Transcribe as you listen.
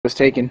Was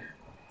taken.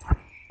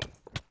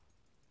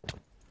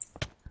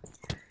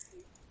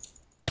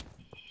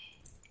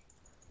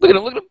 Look at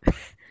him, look at him.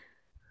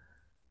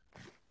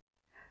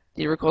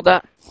 Did you record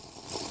that?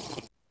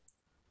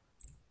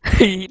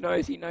 he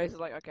knows, he's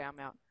like, okay, I'm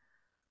out.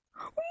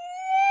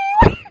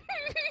 I'm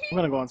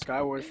gonna go on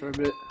Skywars for a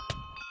bit.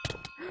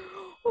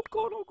 Oh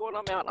god,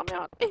 I'm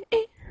out.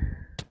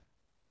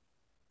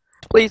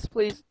 Please,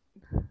 please.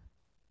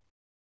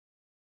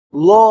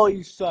 LOL,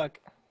 you suck.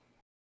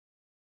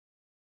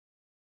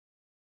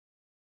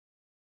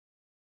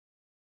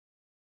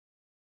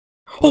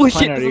 Holy shit,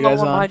 planet there's are you another guys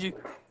one on? behind you.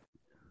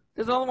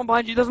 There's another one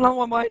behind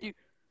you,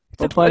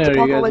 It's What planet a are you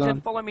Pocket guys Legend,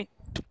 on? follow me.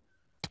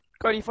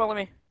 Cody, follow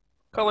me.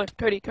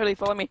 Cody,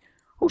 follow me.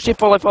 Oh shit,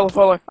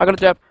 follow. I got a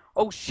jab.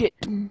 Oh shit.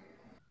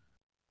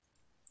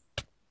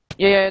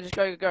 Yeah, just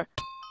go.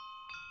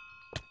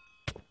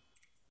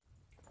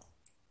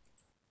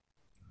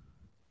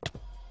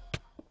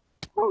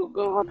 Oh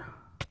god.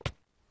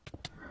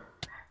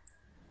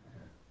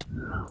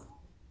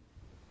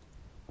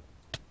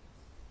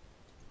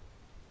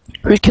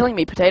 Who's killing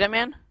me, Potato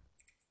Man?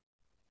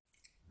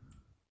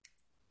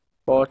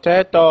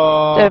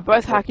 Potato. They're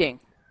both hacking.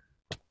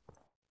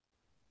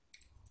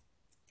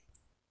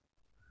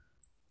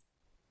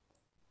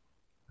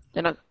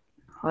 They're not.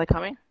 Are they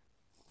coming?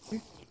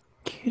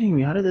 Kidding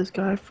me? How did this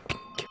guy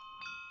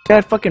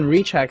had fucking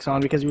reach hacks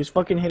on because he was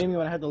fucking hitting me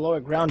when I had the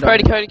lower ground on.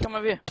 Cody, come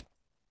over here.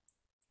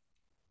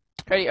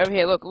 Cody, over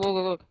here.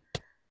 Look.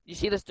 You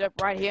see this dirt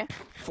right here?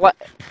 Flat.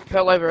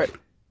 Pearl over it.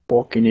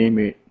 Fucking aim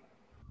it.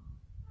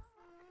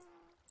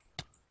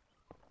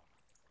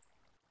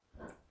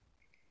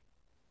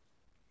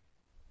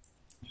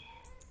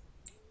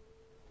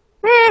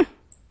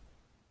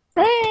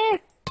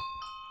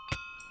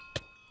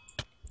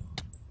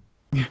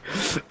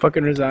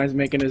 Fucking Resigns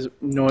making his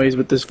noise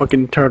with this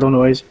fucking turtle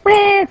noise.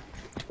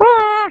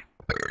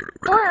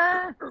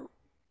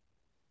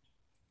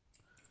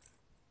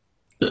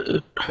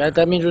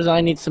 That means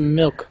Resign needs some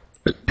milk.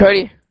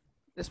 Cody,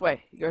 this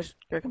way. Go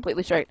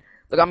completely straight.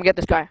 Look, I'm gonna get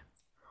this guy.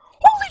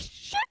 Holy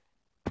shit!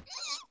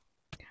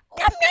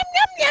 Yum.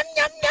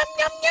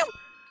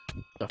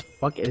 The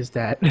fuck is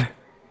that?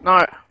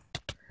 No.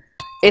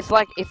 It's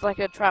like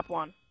a trap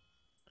one.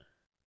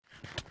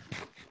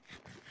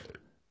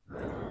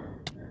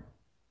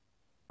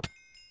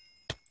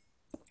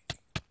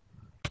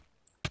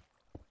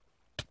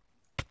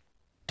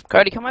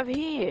 Cody, come over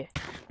here.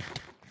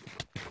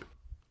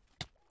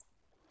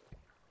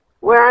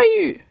 Where are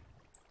you?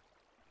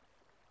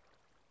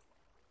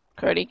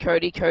 Cody. Shaka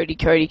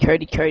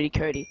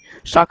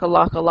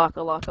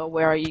laka.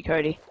 Where are you,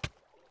 Cody?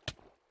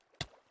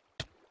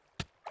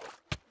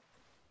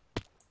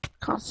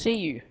 Can't see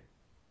you.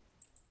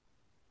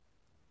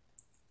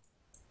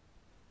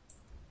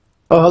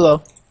 Oh,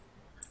 hello.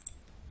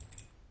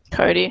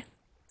 Cody.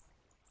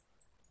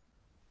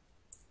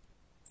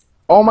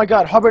 Oh my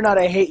god, Hubbernot,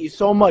 I hate you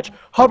so much.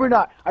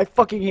 Hubbernot, I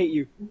fucking hate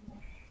you.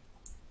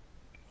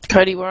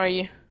 Cody, where are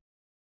you?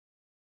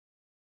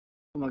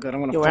 Oh my god, I'm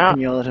gonna You're fucking out.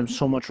 yell at him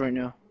so much right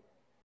now.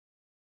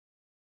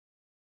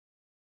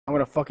 I'm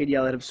gonna fucking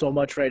yell at him so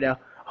much right now.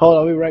 Hold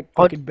on, I'll be right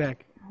fucking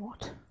back.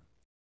 What?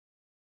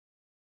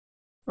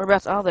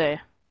 Whereabouts are they?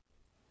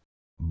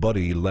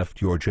 Buddy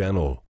left your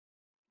channel.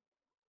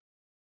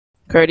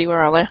 Cody, where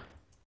are they?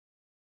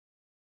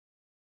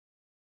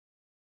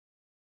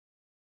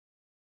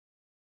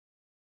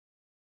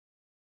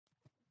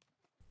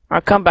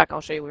 Alright, come back,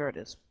 I'll show you where it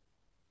is.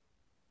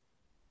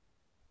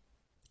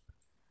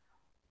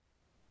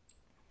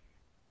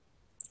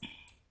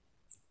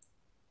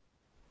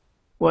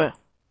 Where?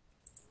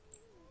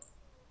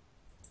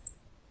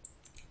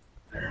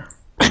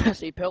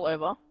 So you pearl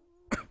over,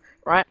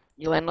 right?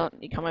 You land on,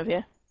 you come over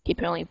here, keep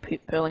pearling.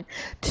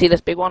 See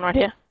this big one right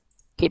here?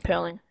 Keep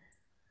pearling.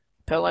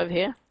 Pearl over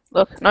here.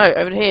 Look, no,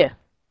 over here.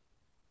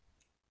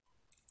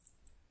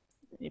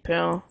 You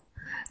pearl,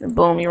 and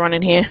boom, you run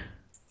in here.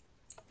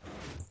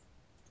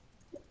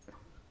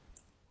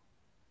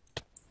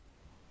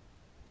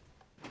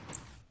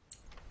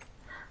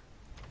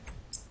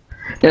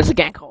 There's a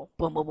gank hole.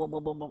 Boom.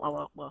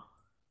 Oh.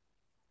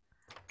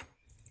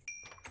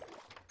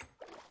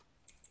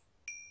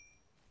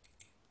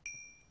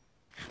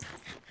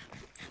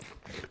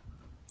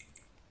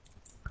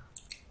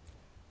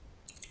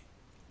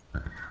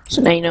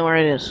 So now you know where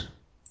it is.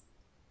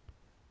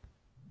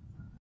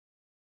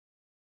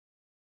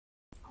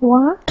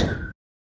 What?